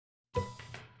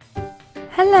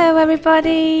Hello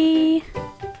everybody!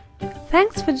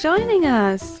 Thanks for joining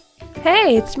us!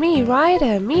 Hey, it's me,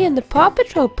 Ryder. Me and the Paw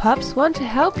Patrol pups want to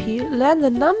help you learn the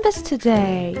numbers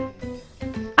today.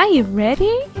 Are you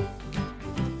ready?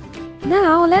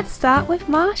 Now let's start with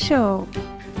Marshall.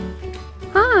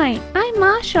 Hi, I'm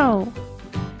Marshall.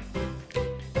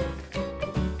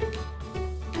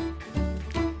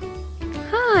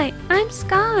 Hi, I'm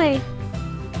Sky.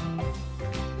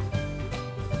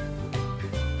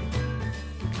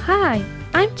 Hi,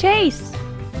 I'm Chase.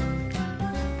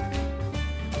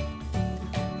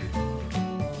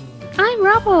 I'm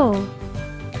Rubble.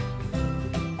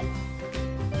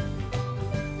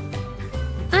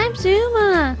 I'm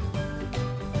Zuma.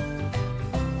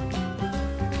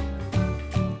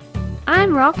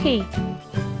 I'm Rocky.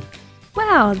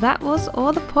 Well, that was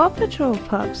all the Paw Patrol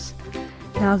pups.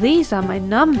 Now these are my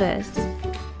numbers.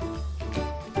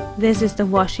 This is the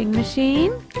washing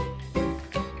machine.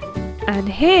 And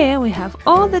here we have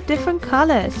all the different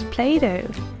colors, Play-Doh.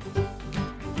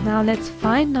 Now let's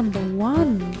find number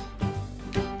 1.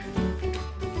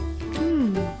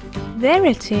 There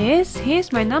it is.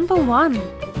 Here's my number 1.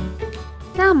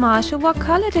 Now Marshall, what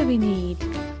color do we need?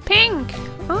 Pink!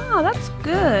 Oh, that's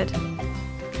good.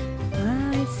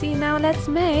 I see. Now let's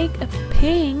make a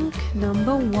pink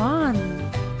number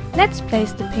 1. Let's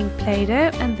place the pink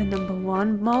Play-Doh and the number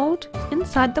 1 mold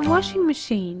inside the washing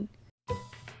machine.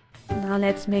 Now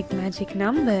let's make magic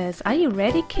numbers. Are you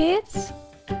ready, kids?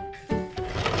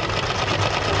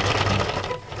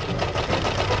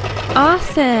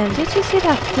 Awesome! Did you see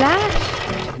that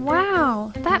flash?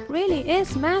 Wow, that really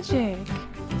is magic.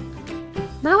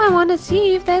 Now I want to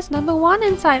see if there's number 1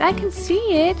 inside. I can see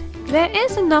it. There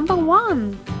is a number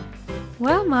 1.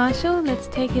 Well, Marshall, let's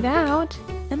take it out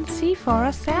and see for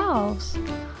ourselves.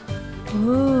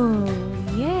 Ooh,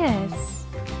 yes.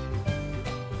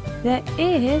 There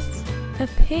is a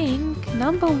pink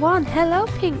number 1. Hello,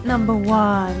 pink number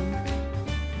 1.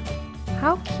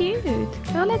 How cute.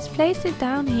 Now let's place it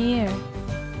down here.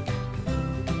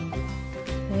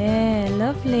 There,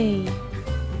 lovely.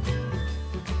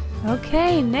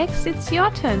 Okay, next it's your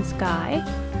turn, Sky.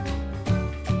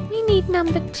 We need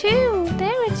number 2.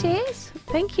 There it is.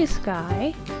 Thank you,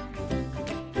 Sky.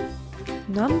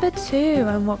 Number 2.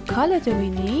 And what color do we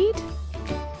need?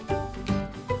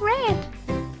 Red.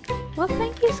 Well,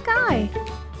 thank you, Sky.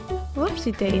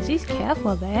 Whoopsie daisies,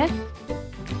 careful there.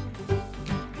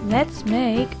 Let's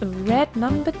make a red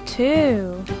number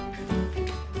 2.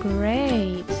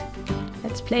 Great.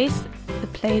 Let's place the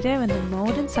Play-Doh and the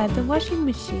mold inside the washing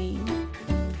machine.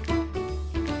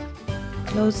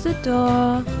 Close the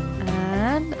door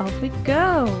and off we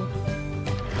go.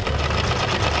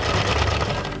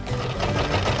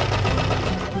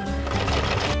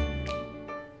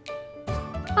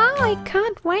 Oh, I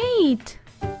can't wait.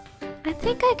 I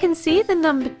think I can see the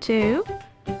number 2.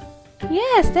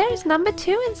 Yes, there is number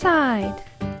 2 inside.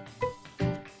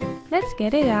 Let's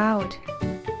get it out.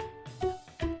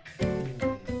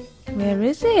 Where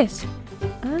is it?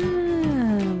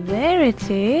 Ah, there it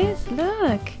is.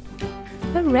 Look,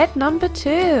 the red number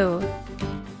 2.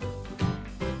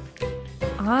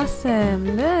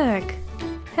 Awesome, look.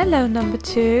 Hello, number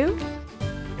 2.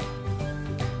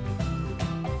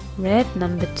 Red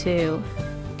number 2.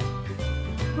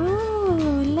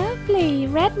 Oh, lovely,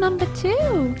 red number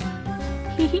 2.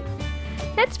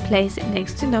 Let's place it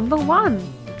next to number 1.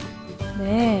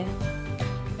 There.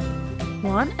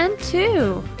 1 and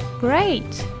 2.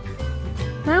 Great.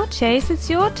 Now Chase, it's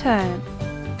your turn.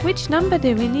 Which number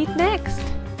do we need next?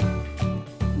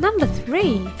 Number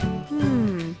 3.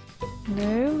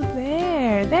 No,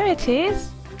 there. There it is.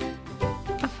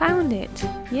 I found it.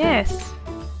 Yes.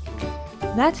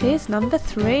 That is number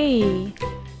 3.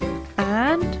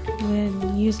 And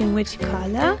we're using which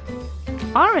color?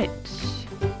 Orange.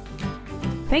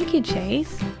 Thank you,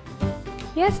 Chase.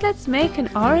 Yes, let's make an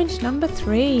orange number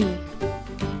 3.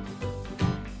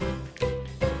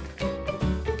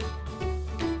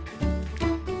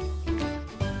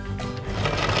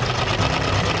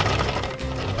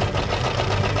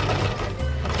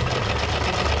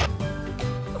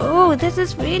 Oh, this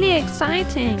is really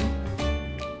exciting.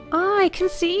 Oh, I can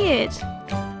see it.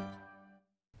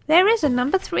 There is a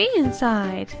number 3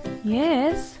 inside.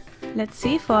 Yes. Let's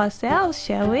see for ourselves,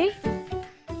 shall we?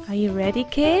 Are you ready,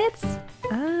 kids?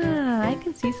 Ah, I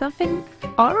can see something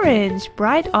orange,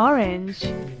 bright orange.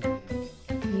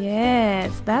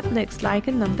 Yes, that looks like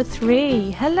a number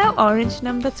 3. Hello, orange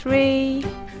number 3.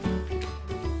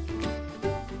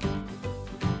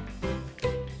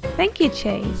 Thank you,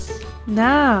 Chase.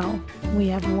 Now, we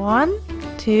have 1,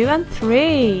 2 and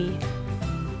 3.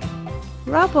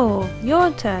 Rubble,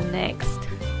 your turn next.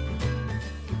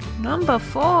 Number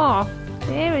 4.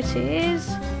 There it is.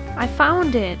 I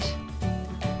found it.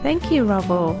 Thank you,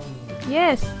 Rubble.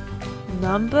 Yes,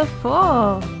 number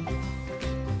 4.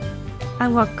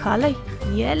 And what color?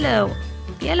 Yellow.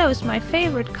 Yellow is my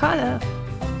favorite color.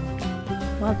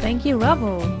 Well, thank you,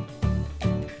 Rubble.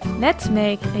 Let's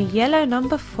make a yellow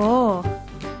number 4.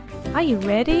 Are you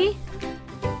ready?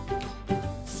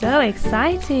 So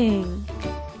exciting!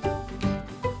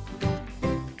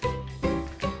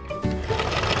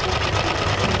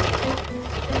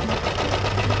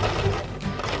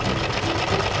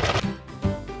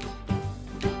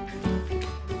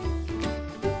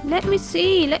 Let me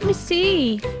see, let me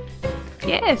see.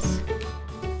 Yes.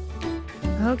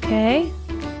 Okay,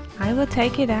 I will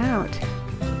take it out.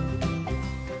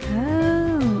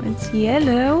 Oh, it's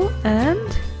yellow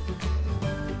and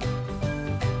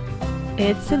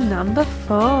it's a number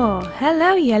 4.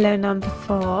 Hello, yellow number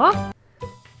 4.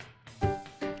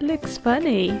 Looks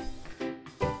funny.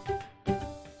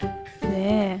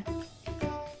 There.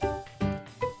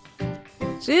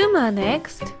 Zuma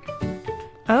next.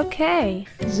 Okay,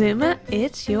 Zuma,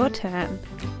 it's your turn.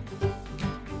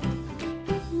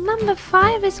 Number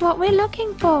 5 is what we're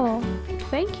looking for.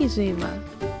 Thank you, Zuma.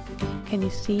 Can you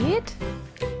see it?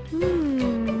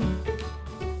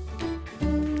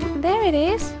 There it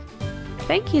is.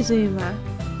 Thank you, Zuma.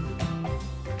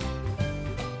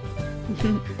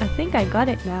 I think I got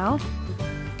it now.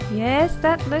 Yes,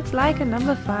 that looks like a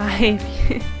number 5.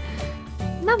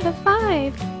 Number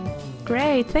 5.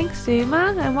 Great, thanks,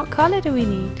 Zuma. And what color do we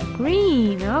need?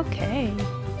 Green, okay.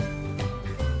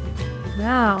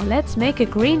 Now, let's make a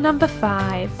green number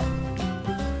 5.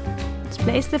 Let's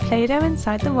place the Play-Doh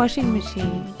inside the washing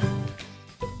machine.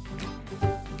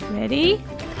 Ready?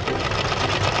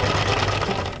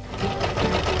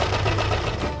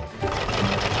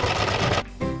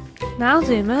 Now,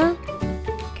 Zuma,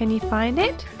 can you find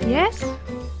it? Yes?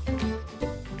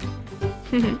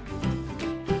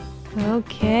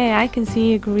 Okay, I can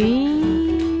see a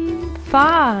green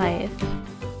 5.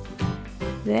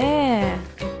 There.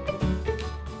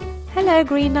 Hello,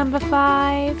 green number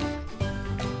 5.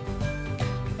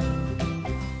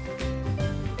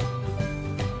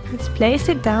 Let's place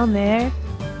it down there.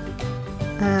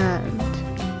 And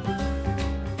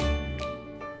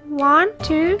 1,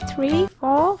 2, 3,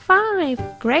 4,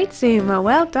 5. Great, Zuma,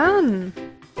 well done.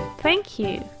 Thank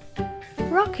you.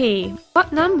 Rocky,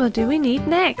 what number do we need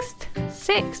next?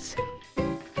 6.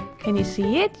 Can you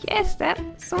see it? Yes,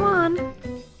 that's the one.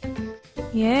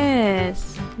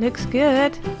 Yes, looks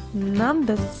good.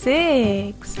 Number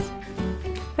 6.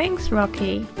 Thanks,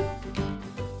 Rocky.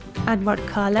 And what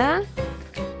color?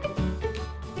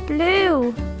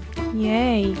 Blue.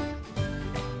 Yay.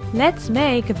 Let's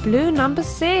make a blue number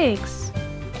 6.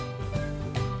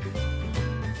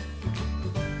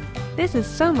 This is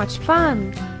so much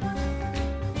fun.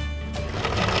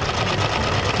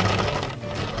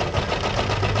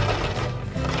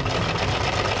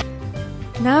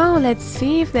 Now let's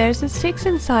see if there's a 6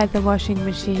 inside the washing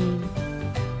machine.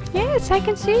 Yes, I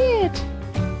can see it.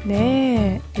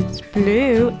 There, it's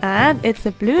blue and it's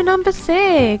a blue number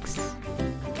 6.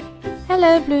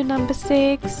 Hello, blue number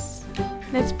 6.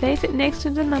 Let's place it next to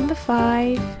the number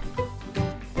 5.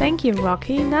 Thank you,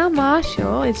 Rocky. Now,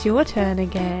 Marshall, it's your turn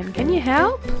again. Can you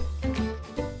help?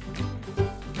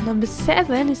 Number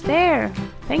 7 is there.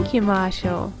 Thank you,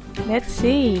 Marshall. Let's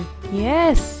see.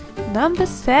 Yes. Number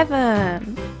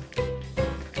 7.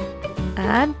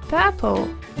 And purple.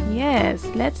 Yes,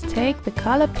 let's take the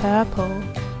color purple.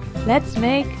 Let's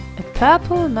make a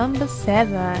purple number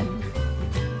 7.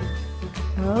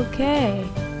 Okay.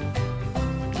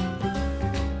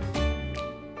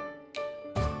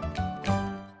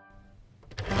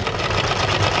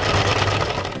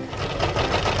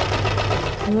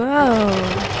 Whoa.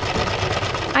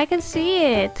 I can see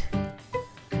it.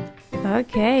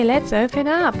 Okay, let's open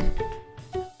up.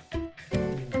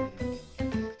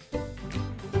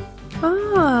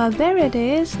 Ah, there it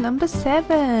is, number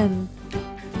 7.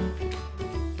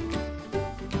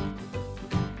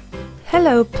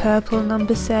 Hello, purple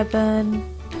number 7.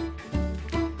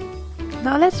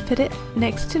 Now let's put it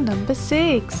next to number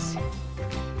 6.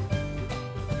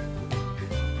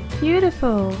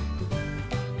 Beautiful.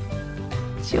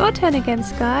 It's your turn again,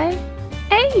 Sky.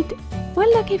 8. We're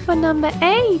looking for number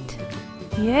 8.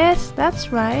 Yes, that's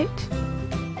right.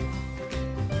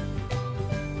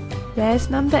 There's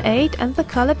number 8 and the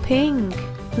color pink.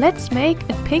 Let's make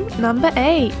a pink number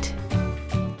 8.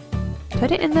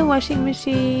 Put it in the washing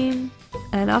machine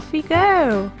and off we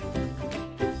go.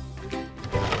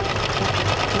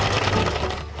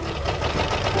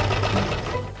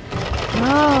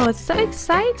 Oh, it's so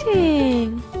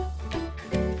exciting.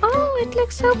 Oh, it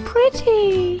looks so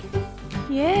pretty.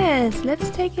 Yes, let's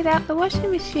take it out the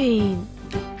washing machine.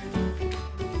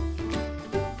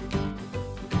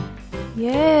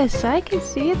 Yes, I can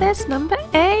see there's number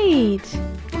 8.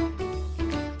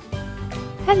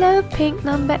 Hello, pink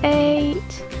number 8.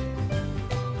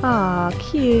 Aw,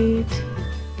 cute.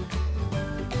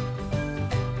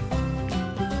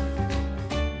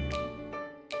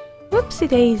 Whoopsie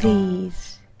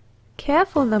daisies.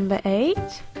 Careful, number 8.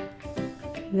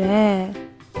 There.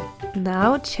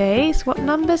 Now Chase, what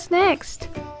number's next?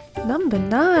 Number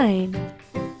 9.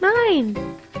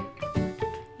 9.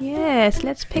 Yes,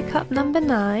 let's pick up number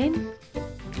 9.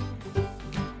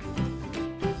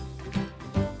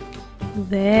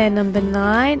 There, number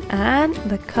 9 and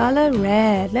the color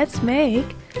red. Let's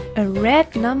make a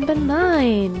red number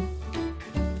 9.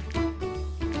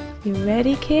 You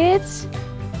ready, kids?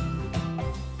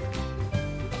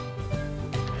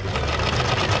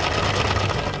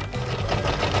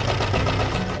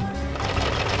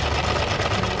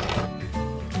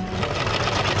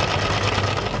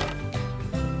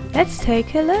 Let's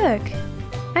take a look.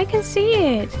 I can see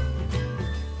it.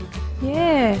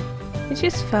 Yeah, it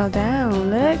just fell down,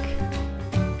 look.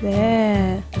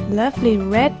 There, lovely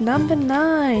red number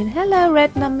 9. Hello,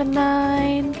 red number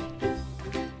 9.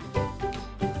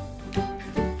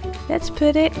 Let's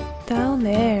put it down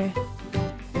there.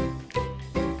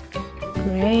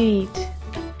 Great.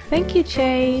 Thank you,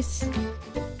 Chase.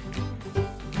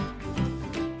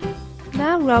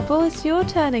 Now, Rubble, it's your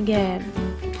turn again.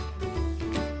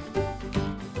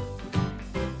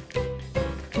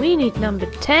 We need number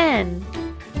 10.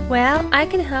 Well, I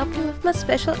can help you with my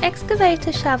special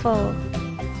excavator shovel.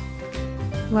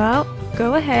 Well,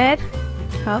 go ahead.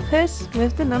 Help us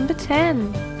with the number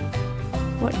 10.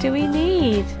 What do we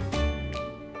need?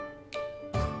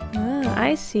 Ah,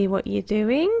 I see what you're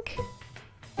doing.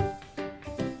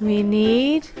 We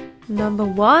need number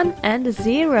 1 and a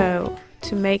 0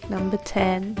 to make number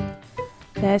 10.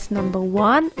 There's number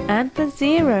 1 and the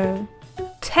 0.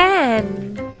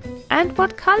 10! And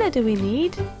what color do we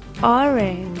need?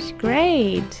 Orange.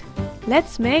 Great.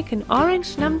 Let's make an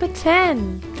orange number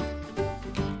 10.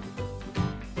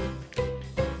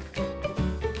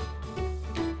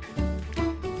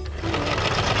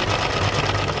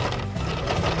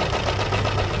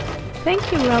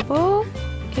 Thank you, Rubble.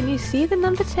 Can you see the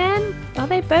number 10? Are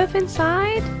they both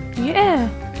inside? Yeah.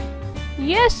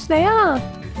 Yes, they are.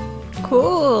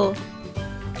 Cool.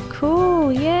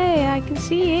 Cool, yay, I can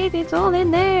see it, it's all in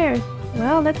there.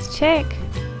 Well, let's check.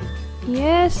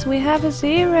 Yes, we have a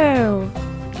 0.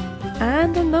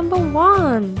 And a number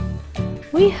 1.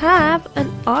 We have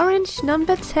an orange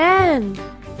number 10.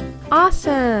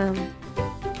 Awesome.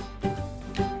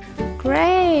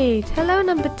 Great, hello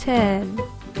number 10.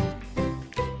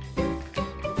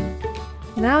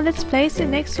 Now let's place it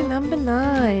next to number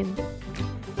 9.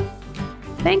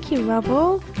 Thank you,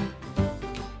 Rubble.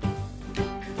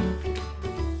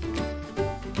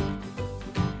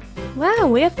 Wow,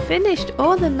 we have finished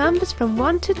all the numbers from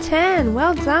 1 to 10.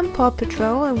 Well done, Paw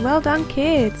Patrol, and well done,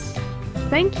 kids.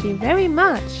 Thank you very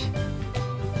much.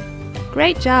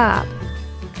 Great job.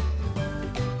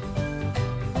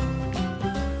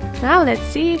 Now let's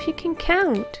see if you can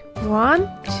count. 1,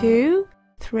 2,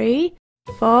 3,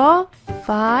 4,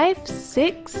 5,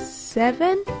 6,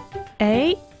 7,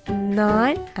 8,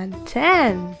 9, and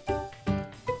 10.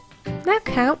 Now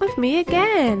count with me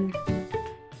again.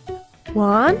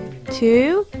 1,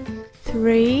 2,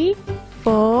 3,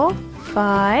 4,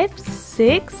 5,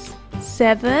 6,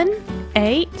 7,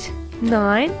 8,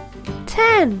 9,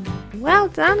 10. Well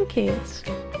done, kids.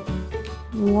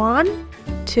 1,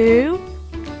 2,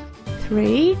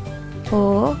 3,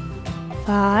 4,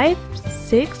 5,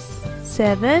 6,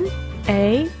 7,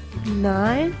 8,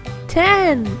 9,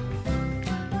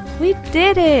 10. We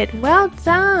did it! Well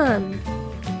done!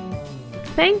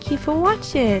 Thank you for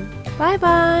watching. Bye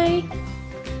bye!